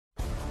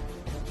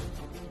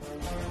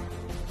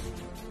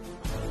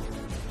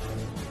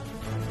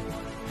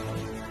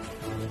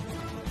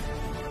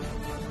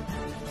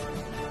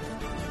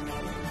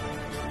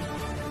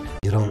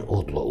İran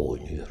odla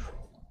oynayır.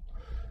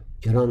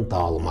 İran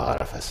dağılma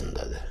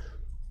ərəfəsindədir.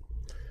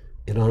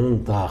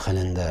 İranın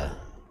daxilində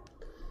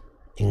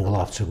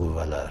inqilabçı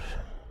qüvvələr,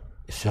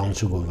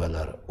 isyançı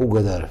qüvvələr o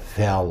qədər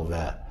fəal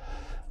və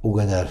o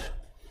qədər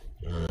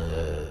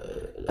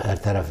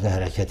hər tərəfli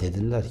hərəkət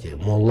edirlər ki,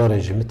 molla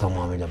rejimi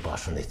tamamilə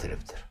başını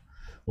itiribdir.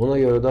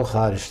 Ona görə də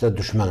xaricdə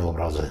düşmən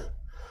obrazı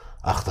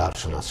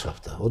axtarışına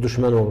çıxıbdır. O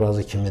düşmən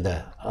obrazı kimi də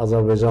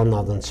Azərbaycanın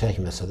adını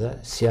çəkməsə də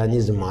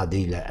siyonizm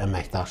adı ilə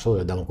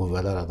əməkdaşlıq edən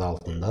qüvvələr adı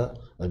altında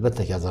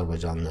əlbəttə ki,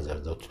 Azərbaycanı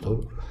nəzərdə tutur.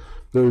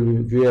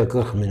 Güya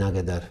 40 minə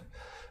qədər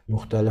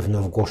müxtəlif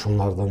növ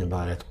qoşunlardan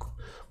ibarət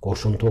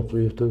qoşun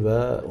toplayıbdır və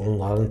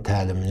onların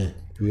təlimini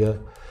güya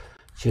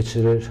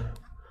keçirir.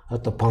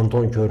 Hətta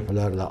ponton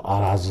körpülərlə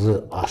arazı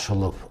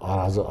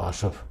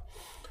aşıb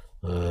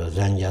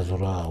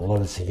Zəngəzura,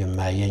 ola bilsin ki,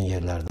 müəyyən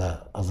yerlərdə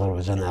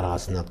Azərbaycan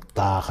ərazisinə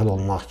daxil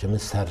olmaq kimi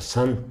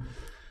sərsəm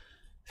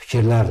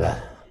fikirlərlə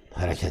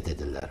hərəkət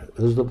edirlər.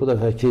 Özdə bu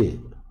dəfəki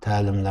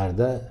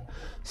təlimlərdə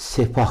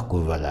sepah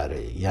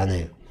qüvvələri,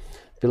 yəni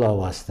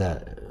bilavasitə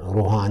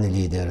ruhani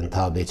liderin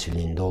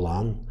tabiçiliyində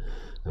olan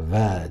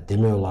və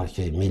demək olar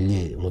ki,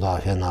 Milli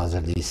Müdafiə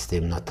Nazirliyi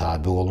sisteminə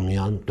tabi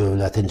olmayan,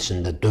 dövlətin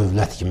içində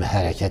dövlət kimi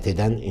hərəkət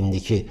edən,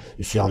 indiki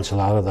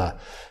üsyançıları da,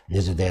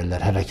 necə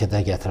deyirlər,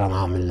 hərəkətə gətirən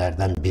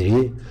amillərdən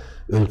biri,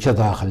 ölkə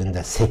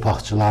daxilində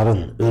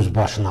sepahçıların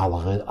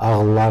özbaşınalığı,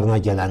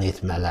 ağıllarına gələn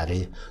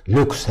etmələri,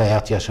 lüks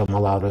həyat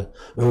yaşamaları,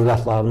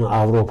 övladlarının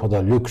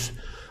Avropada lüks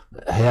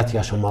həyat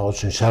yaşamaq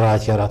üçün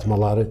şərait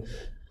yaratmaları,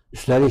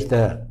 üstəlik də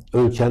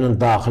ölkənin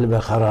daxili və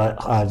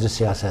xarici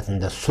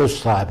siyasətində söz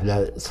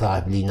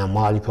sahibliyinə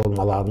malik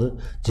olmalarını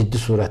ciddi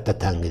surətdə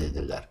tənqid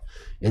edirlər.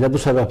 Elə bu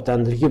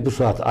səbəbdəndir ki, bu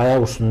saat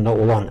ayaq üstündə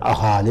olan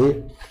əhali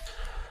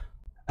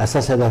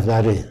əsas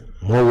hədəfləri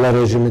molla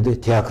rejimidir,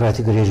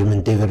 teokratik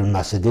rejimin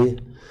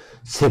devrilməsidir,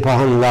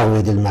 sepahın ləğv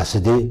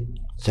edilməsidir,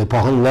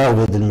 sepahın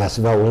ləğv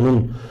edilməsi və onun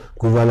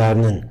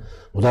qüvvələrinin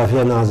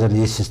Müdafiə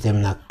Nazirliyi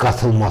sisteminə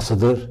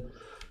qatılmasıdır.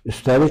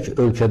 Üstəlik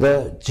ölkədə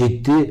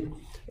ciddi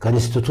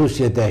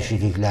konstitusiya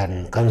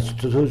dəyişikliklərinin,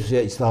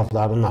 konstitusiya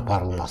islahatlarının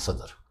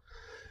aparılmasıdır.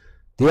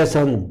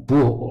 Deyəsən,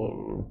 bu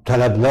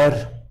tələblər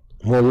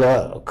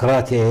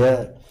mollakratiyaya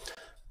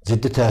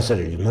ciddi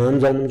təsir edir. Mənim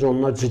zənnimcə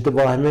onlar ciddi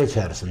vahimə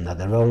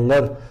içərisindədir və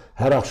onlar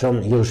hər axşam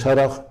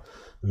yığışaraq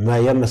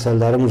müəyyən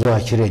məsələləri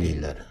müzakirə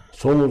edirlər.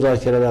 Son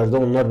müzakirələrdə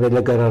onlar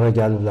belə qərara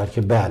gəlirlər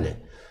ki, bəli,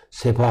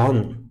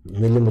 sepahın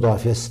Milli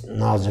Müdafiə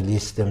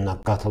Nazirliyi sisteminə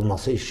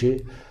qatılması işi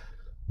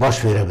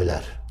baş verə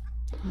bilər.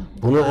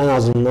 Bunu ən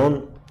azından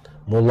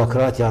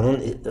mollokratiyanın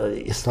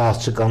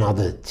islahatçı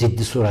qanadı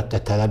ciddi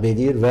surətdə tələb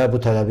edir və bu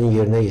tələbin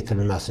yerinə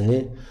yetirilməsini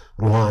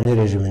ruhani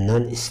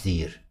rejimindən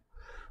istəyir.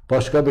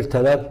 Başqa bir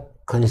tələb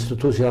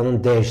konstitusiyanın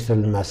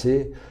dəyişdirilməsi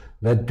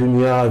və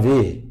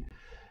dünyavi,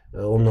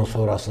 ondan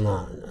sonrasına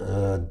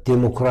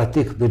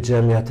demokratik bir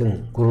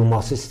cəmiyyətin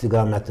qurulması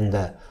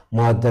istiqamətində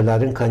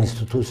maddələrin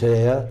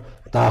konstitusiyaya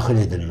daxil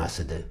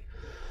edilməsidir.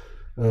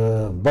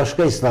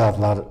 Başqa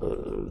islahatlar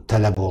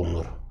tələb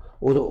olunur.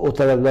 O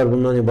tələblər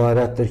bundan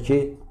ibarətdir ki,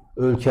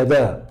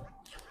 ölkədə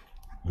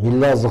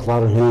milli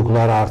azlıqların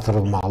hüquqları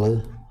artırılmalı,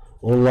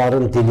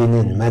 onların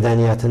dilinin,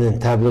 mədəniyyətinin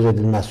təbliğ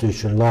edilməsi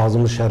üçün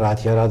lazımi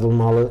şərait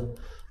yaradılmalı,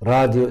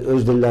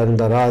 öz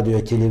dillərində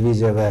radio,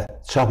 televiziya və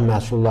çap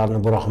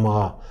məhsullarını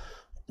buraxmağa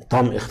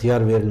tam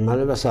ixtiyar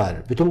verilməli və s.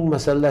 Bütün bu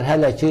məsələlər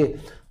hələ ki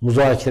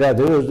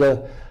müzakirədir, özdə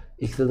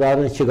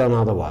iqtidarın iki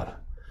qanadı var.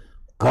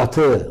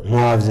 Qatı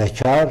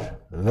mühafizəkar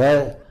və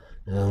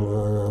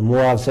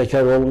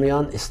mühafizəkar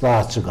olmayan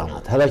islahatçı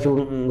qanad. Hələ ki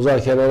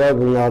müzakirələr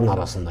bunların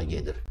arasında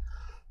gedir.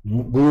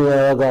 Bu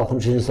yaya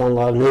qalxmış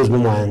insanların öz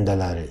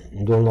nümayəndələri,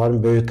 indi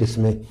onların böyük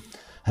qismi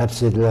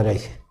həbs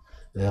edilərək,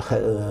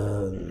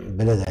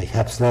 belə deyək,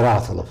 həbslərə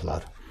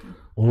atılıblar.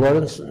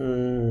 Onların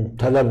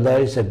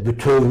tələbləri isə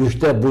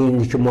bütövlükdə bu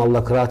indiki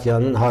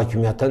mollokratiyanın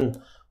hakimiyyətdən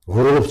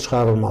vurulub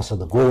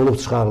çıxarılmasıdır, qovulub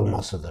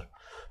çıxarılmasıdır.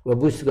 Və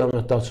bu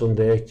istiqamətdə açın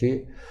deyək ki,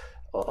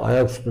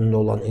 ayaq üstündə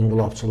olan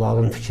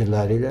inqilabçıların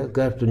fikirləri ilə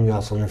qərb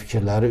dünyasının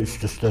fikirləri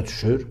üst-üstə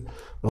düşür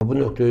və bu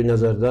nöqteyi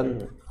nəzərdən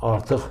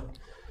artıq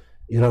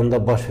İranda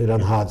baş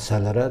verən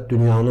hadisələrə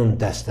dünyanın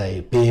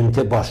dəstəyi,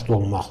 BMT başda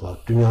olmaqla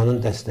dünyanın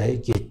dəstəyi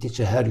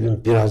getdikcə hər gün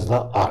biraz da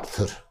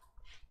artır.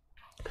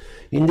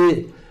 İndi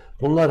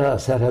bunlar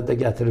sərhəddə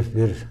gətirib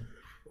bir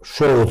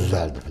şou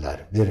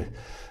düzəldiblər, bir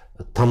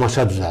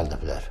tamaşa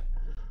düzəldiblər.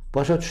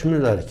 Başa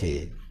düşmürlər ki,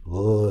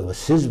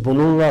 siz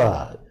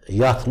bununla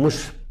yatmış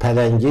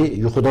pələngi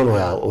yuxudan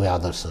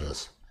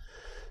oyadırsınız.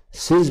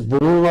 Siz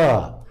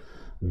bununla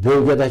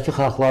bölgədəki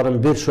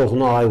xalqların bir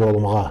çoxuna ayıq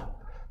olmağa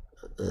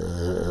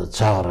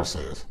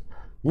çağırırsınız.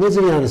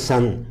 Necə yəni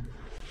sən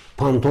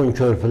ponton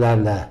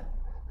körpülərlə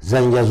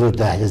Zəngəzur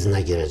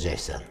dəhlizinə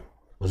girəcəksən?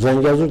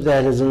 Zəngəzur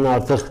dəhlizinin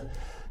artıq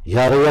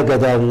yarıya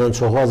qədərindən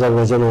çoxu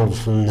Azərbaycan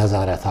ordusunun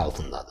nəzarəti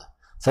altındadır.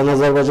 Sən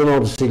Azərbaycan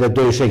ordusu ilə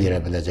döyüşə girə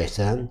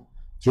biləcəksən,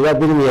 girə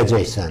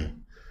bilməyəcəksən.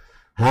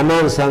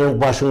 Həmən sənin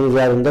başının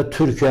üzərində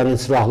Türkiyənin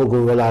silahlı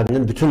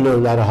qüvvələrinin bütün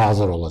növləri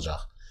hazır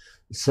olacaq.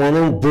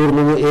 Sənin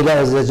burnunu elə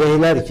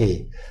əzəcəklər ki,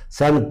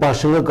 sən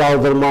başını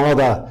qaldırmağa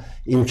da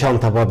imkan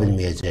tapa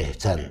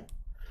bilməyəcəksən.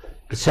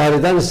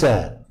 İçəridən isə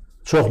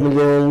çox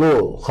milyonlu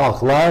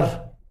xalqlar,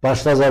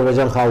 başda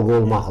Azərbaycan xalqı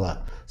olmaqla,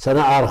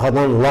 sənə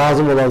arxadan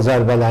lazım olan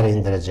zərbələri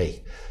indirəcək.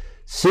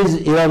 Siz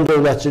İran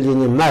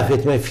dövlətçiliyini məhv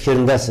etmək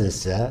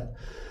fikrindəsinizsə,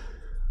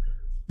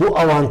 bu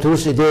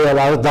avanturist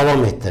ideyaları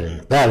davam etdirin.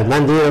 Bəli,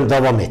 mən deyirəm,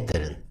 davam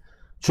etdirin.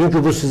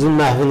 Çünki bu sizin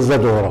məhvinizə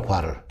doğru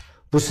aparır.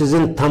 Bu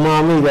sizin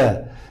tamamilə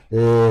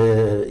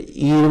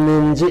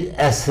 20-ci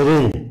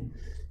əsrin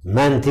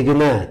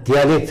məntiqinə,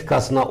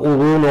 dialektikasına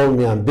uyğun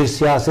olmayan bir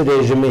siyasi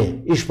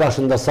rejimi iş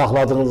başında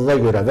saxladığınıza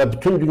görə və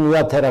bütün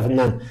dünya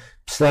tərəfindən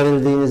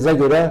pislənildiyinizə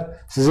görə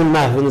sizin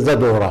məhvinizə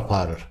doğru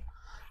aparır.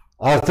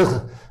 Artıq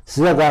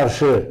sizə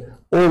qarşı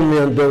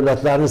olmayan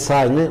dövlətlərin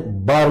sayını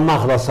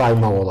barmaqla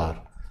saymaq olar.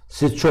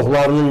 Siz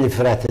çoxlarının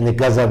nifrətini,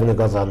 qəzəbini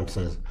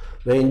qazanmışsınız.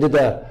 Və indi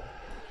də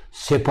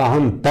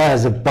Sepahın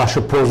bəzi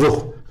başı pozuq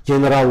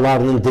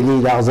generallarının dili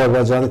ilə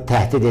Azərbaycanı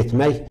təhdid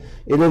etmək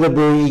elə də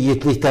böyük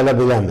yiğitlik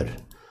tələb eləmir.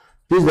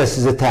 Biz də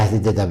sizi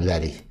təhdid edə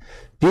bilərik.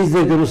 Biz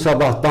də günü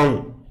sabahdan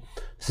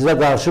sizə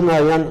qarşı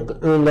müəyyən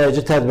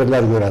önləyici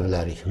tədbirlər görə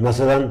bilərik.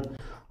 Məsələn,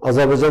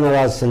 Azərbaycan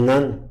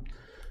ərazisindən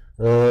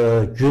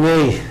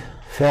güney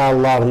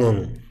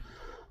fəallarının,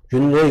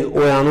 güney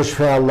oyanış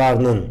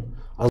fəallarının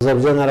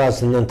Azərbaycan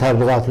ərazisindən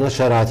təbliğatına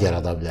şərait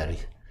yarada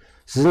bilərik.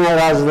 Sizin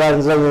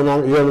ərazilərinizə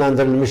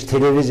yönləndirilmiş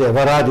televiziya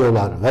və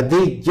radiolar və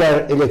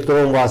digər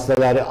elektron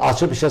vasitələri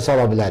açıb işə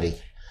sala bilərik.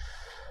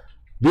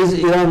 Biz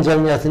İran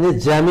cəmiyyətini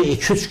cəmi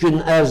 2-3 gün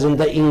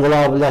ərzində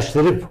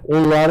inqilabiləşdirib,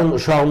 onların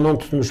uşağından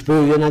tutmuş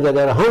böyüyənə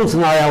qədər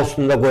hamısını ayaq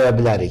üstündə qoya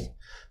bilərik.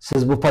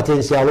 Siz bu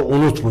potensialı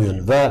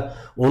unutmayın və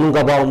onun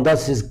qabağında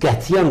siz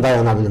qətiyyən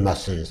dayana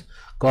bilməzsiniz.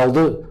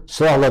 Qaldı,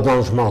 silahla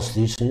danışmaq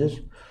istəyirsiniz,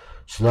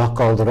 silah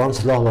qaldıran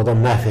silahla da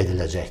məhv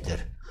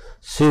ediləcəkdir.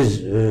 Siz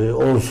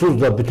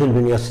onsuz da bütün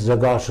dünya sizə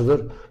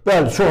qarşıdır.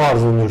 Bəli, çox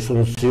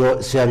arzuluyorsunuz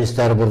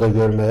siyonistləri burada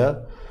görməyə.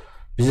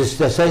 Biz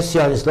istəsək,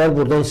 siyonistlər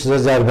buradan sizə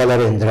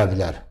zərbələr endirə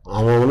bilər.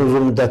 Amma onu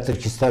uzun müddətdir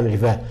ki,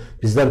 istəmirik və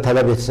bizdən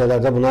tələb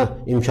etsələr də buna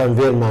imkan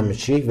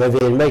verməmişik və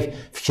vermək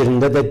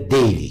fikrində də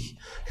deyilik.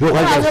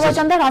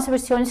 Azərbaycanda hansı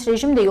bir siyonist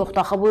rejim də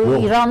yoxdur axı. Bu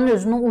İranın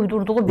özünün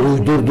uydurduğu bir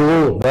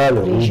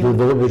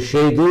uydurduğu bir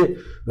şeydir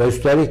və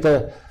üstəlik də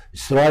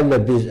İsraillə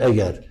biz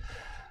əgər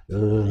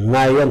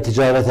müəyyən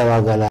ticarət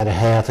əlaqələri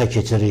həyata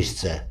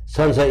keçirirsə,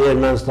 sənsə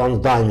Ermənistanı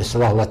daimi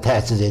silahla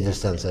təchiz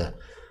edirsənsə,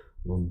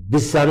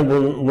 biz səni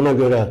buna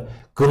görə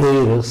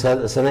qınayırıq,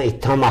 sənə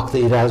ittiham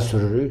aktı irəli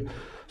sürürük,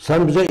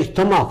 sən bizə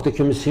ittiham aktı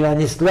kimi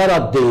siyonistlər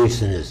ad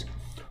deyirsiniz.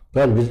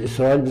 Bəli,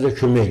 İsrail bizə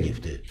kömək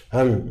edibdir.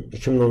 Həm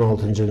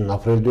 2016-cı ilin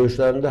aprel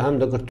döyüşlərində, həm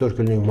də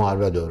 44 günlük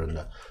müharibə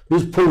dövründə.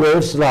 Biz pul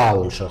verib silah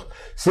almışıq.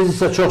 Siz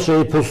isə çox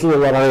şeyi pulsuz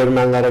olaraq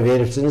ermənilərə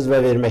verirsiniz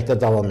və verməkdə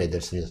davam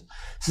edirsiniz.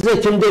 Sizə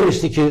kim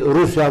demişdi ki,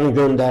 Rusiyanın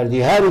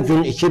göndərdiyi hər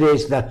gün 2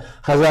 reyslə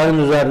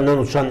Xəzərin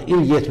üzərindən uçan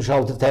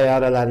İl-76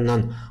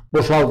 təyyarələrindən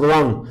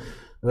boşaldılan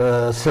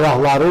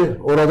silahları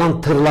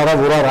oradan tırlara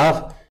vuraraq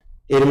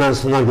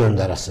Ermənistana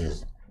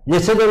göndərəsiniz?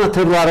 Neçə dənə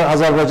tırları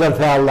Azərbaycan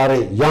fəalları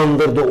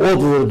yandırdı,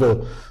 od vurdu,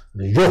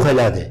 yox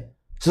elədi.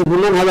 Siz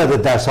bundan hələ də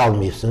dərs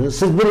almayırsınız.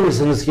 Siz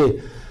bilmirsiniz ki,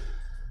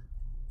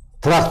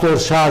 traktor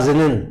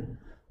şazinin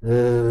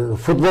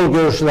futbol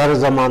görüşləri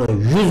zamanı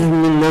 100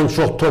 mindən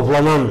çox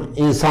toplanan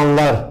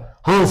insanlar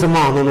hansı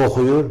mahnını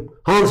oxuyur,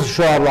 hansı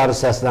şüarları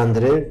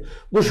səsləndirir.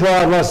 Bu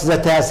şüarlar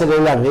sizə təsir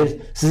eləmir,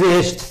 sizi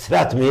heç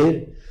titrətmir.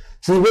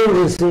 Siz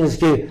bilmirsiniz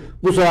ki,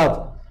 bu saat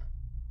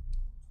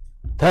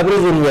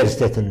Təbriz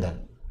Universitetində,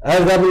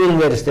 Ərdəbil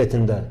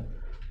Universitetində,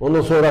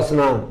 ondan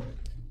sonrasına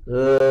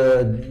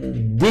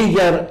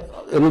digər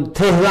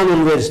Tehran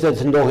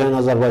Universitetində oxuyan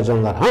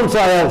Azərbaycanlar hamısı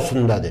ayaq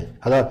üstündədir.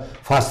 Hələ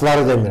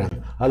Farsları demirəm,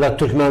 hələ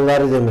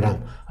Türkmənləri demirəm,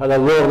 hələ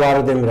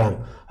Lorları demirəm,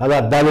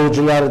 hələ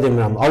Bəluciləri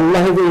demirəm.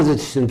 Allah evinizi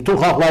tiksin,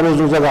 bütün xalqları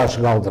özünüzə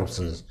qarşı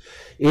qaldırıbsınız.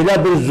 Elə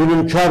bir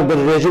zulümkar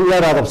bir rejim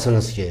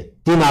yaradıbsınız ki,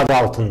 din adı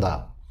altında.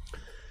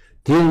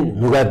 Din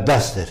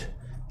müqəddəsdir.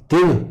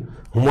 Din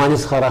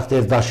humanist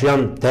xarakter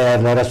daşıyan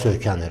dəyərlərə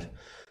söykənir.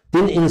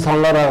 Din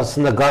insanlar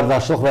arasında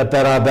qardaşlıq və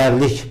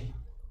bərabərlik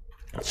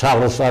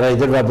çağırışları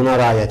edir və buna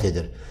riayət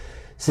edir.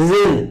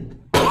 Sizin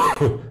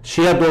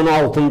şiə donu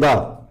altında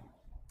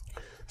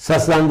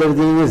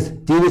səsləndirdiyiniz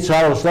dini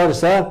çağırışlar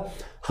isə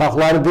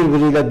xalqları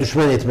bir-biri ilə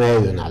düşmən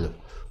etməyə yönəlib.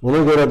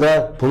 Buna görə də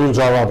bunun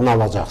cavabını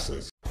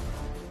alacaqsınız.